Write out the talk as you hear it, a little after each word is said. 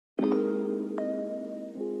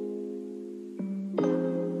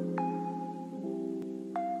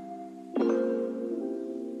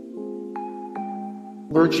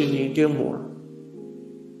Virginia Gilmore.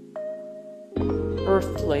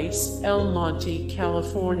 Birthplace, El Monte,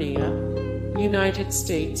 California, United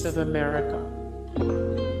States of America.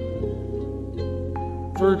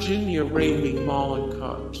 Virginia Ramey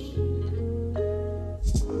Mollenkott.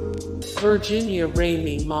 Virginia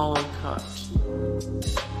Ramey Mollenkott.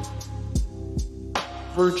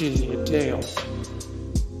 Virginia Dale.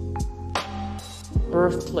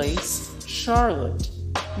 Birthplace, Charlotte,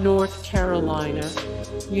 North Carolina,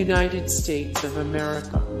 United States of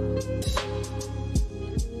America.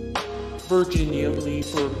 Virginia Lee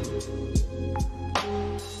Burton.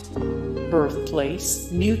 Birthplace,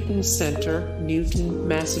 Newton Center, Newton,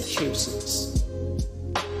 Massachusetts.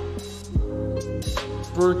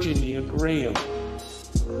 Virginia Graham.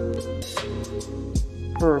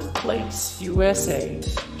 Birthplace, USA,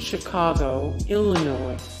 Chicago,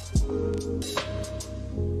 Illinois.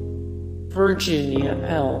 Virginia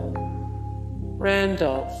L.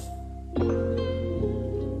 Randolph.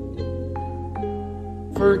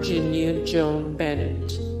 Virginia Joan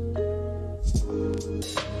Bennett.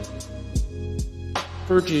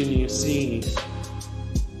 Virginia Z.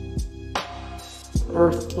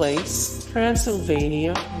 Birthplace,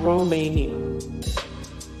 Transylvania, Romania.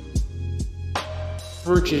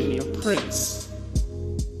 Virginia Prince.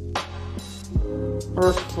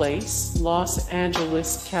 Birthplace, Los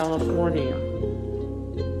Angeles, California.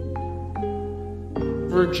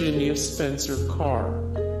 Virginia Spencer Carr.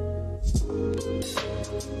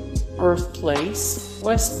 Birthplace,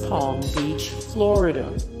 West Palm Beach,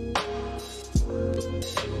 Florida.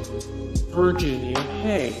 Virginia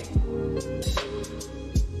Hay.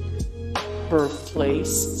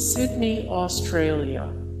 Birthplace, Sydney,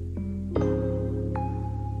 Australia.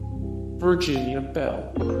 Virginia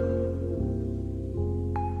Bell.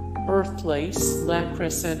 Birthplace, La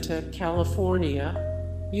Crescenta, California,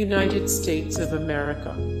 United States of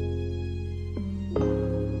America.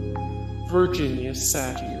 Virginia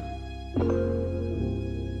Satir.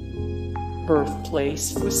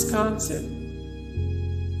 Birthplace, Wisconsin.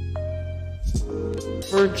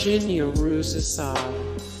 Virginia Rusasai.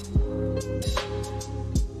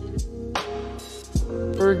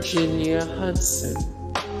 Virginia Hudson.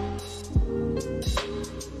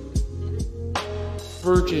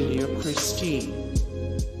 Virginia Christine.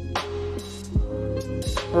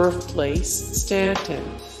 Birthplace, Stanton,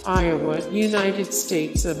 Iowa, United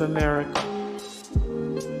States of America.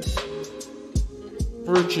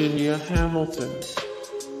 Virginia Hamilton.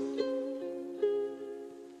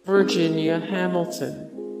 Virginia Hamilton.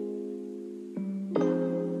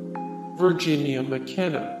 Virginia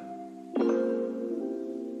McKenna.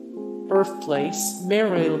 Birthplace,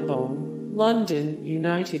 Marylebone, London,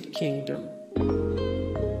 United Kingdom.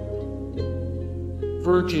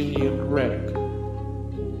 Virginia Gregg.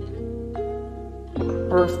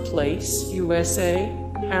 Birthplace, USA,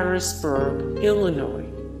 Harrisburg, Illinois.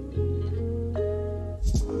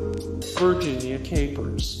 Virginia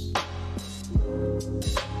Capers.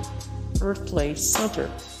 Birthplace, Sumter,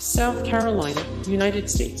 South Carolina, United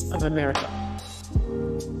States of America.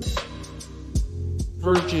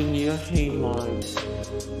 Virginia Hainline.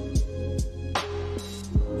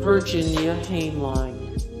 Virginia Hainline.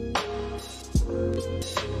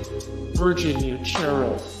 Virginia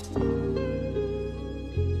Cheryl.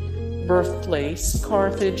 Birthplace,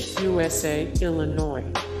 Carthage, USA, Illinois.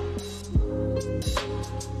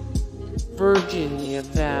 Virginia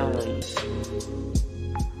Valley.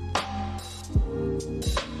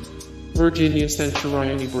 Virginia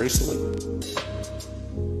Centurioni Bracelet.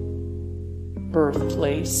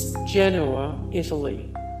 Birthplace, Genoa,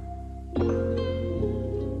 Italy.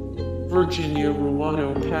 Virginia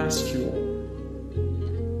Ruano Pascual.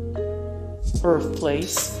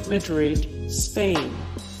 Birthplace, Madrid, Spain.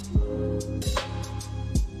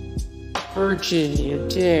 Virginia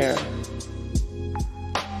Dare.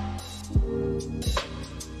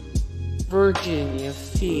 Virginia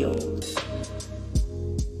Field.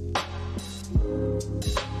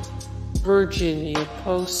 Virginia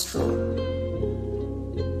Postro.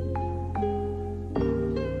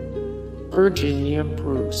 Virginia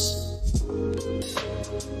Bruce.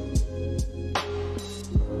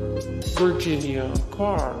 Virginia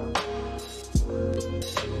Carr.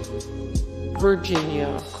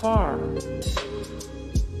 Virginia Carr.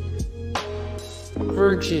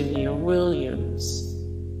 Virginia Williams.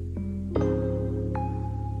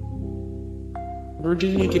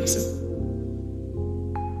 Virginia Gibson.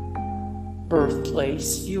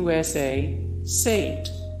 Birthplace, USA, St.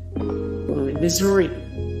 Louis, Missouri.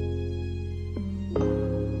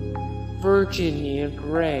 Virginia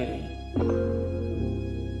Gray.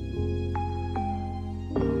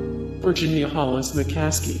 Virginia Hollis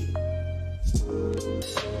McCaskey.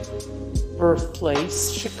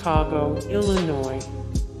 Birthplace, Chicago, Illinois.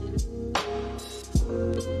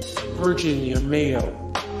 Virginia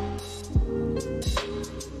Mayo.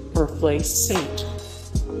 Birthplace, St.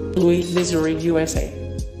 Louis, Missouri,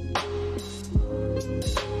 USA.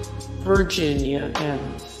 Virginia M.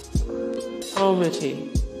 Omity.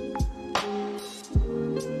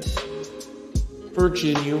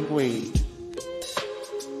 Virginia Wade.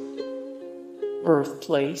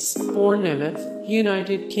 Birthplace, Bournemouth,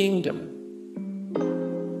 United Kingdom.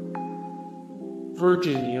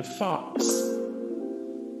 Virginia Fox.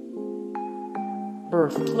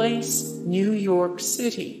 Birthplace, New York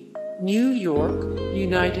City, New York,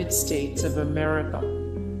 United States of America.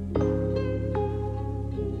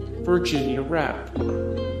 Virginia Rapp.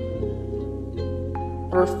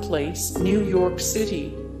 Birthplace, New York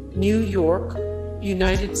City, New York,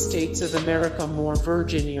 United States of America. More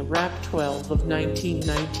Virginia Rapp. 12 of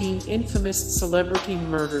 1919 infamous celebrity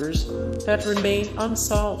murders that remain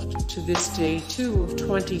unsolved to this day. 2 of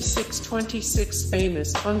 26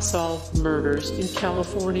 famous unsolved murders in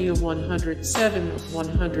California. 107 of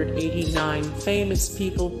 189 famous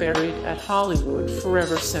people buried at Hollywood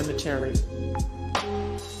Forever Cemetery.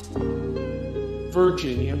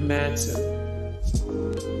 Virginia Madsen.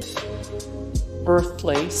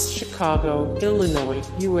 Birthplace, Chicago, Illinois,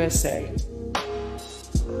 USA.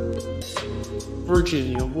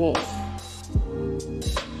 Virginia Woolf.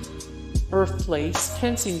 Birthplace,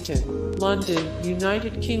 Kensington, London,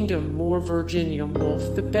 United Kingdom. More Virginia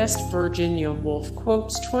Woolf. The best Virginia Woolf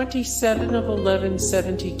quotes. 27 of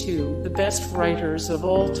 1172. The best writers of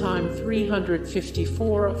all time.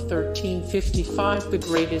 354 of 1355. The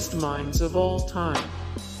greatest minds of all time.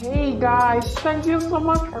 Hey guys, thank you so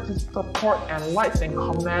much for the support and likes and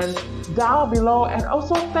comments down below, and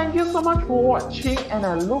also thank you so much for watching, and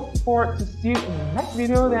I look forward to see you in the next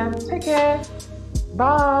video. Then take care,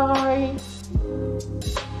 bye.